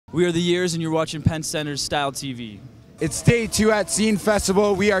We are the Years, and you're watching Penn Center's Style TV. It's day 2 at Scene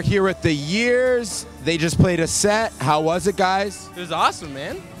Festival. We are here with the Years. They just played a set. How was it, guys? It was awesome,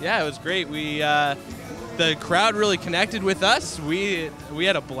 man. Yeah, it was great. The crowd really connected with us. We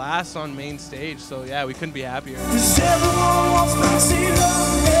had a blast on main stage, so yeah, we couldn't be happier.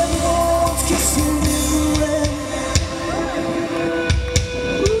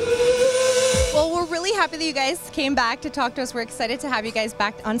 Well, we're really happy that you guys came back to talk to us. We're excited to have you guys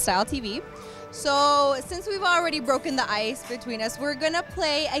back on Style TV. So, since we've already broken the ice between us, we're gonna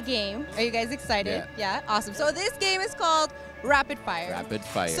play a game. Are you guys excited? Yeah, awesome. So this game is called Rapid Fire. Rapid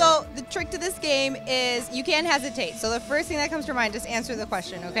Fire. So the trick to this game is you can't hesitate. So the first thing that comes to your mind, just answer the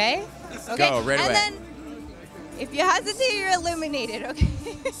question, okay? Okay. Go, right away. And then if you hesitate, you're eliminated, okay?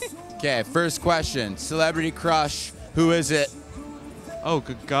 Okay, first question. Celebrity crush. Who is it? Oh,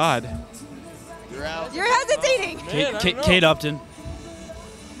 good God. You're out. You're hesitating. Kate Upton.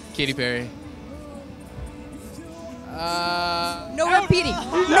 Katy Perry. No repeating.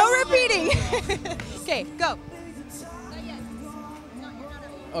 No repeating. Okay, go.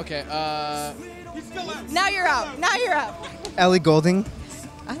 Okay, Now you're out. Now you're out. Ellie Goulding.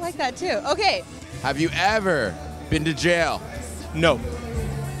 I like that too. Okay. Have you ever been to jail? no.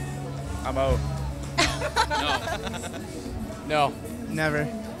 I'm out. No. Never.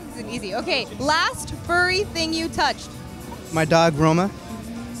 This is easy. Okay. Last furry thing you touched. My dog, Roma.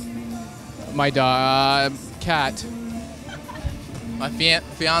 My dog, cat. My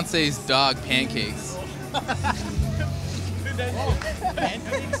fiance's dog, Pancakes.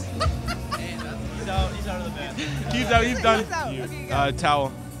 He's done. He's out. Okay, go.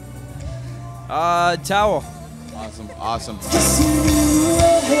 Towel. Towel. Awesome.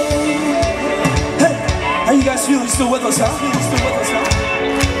 How you guys feeling? Still with us, huh?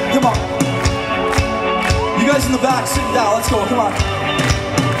 Come on. You guys in the back, sitting down. Let's go. Come on.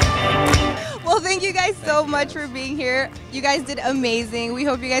 Well, thank you guys so much for being here. You guys did amazing. We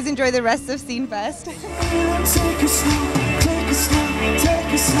hope you guys enjoy the rest of Scene Fest. Take a slow, take a slow,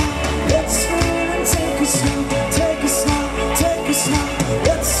 take a slow. Let's take a slow.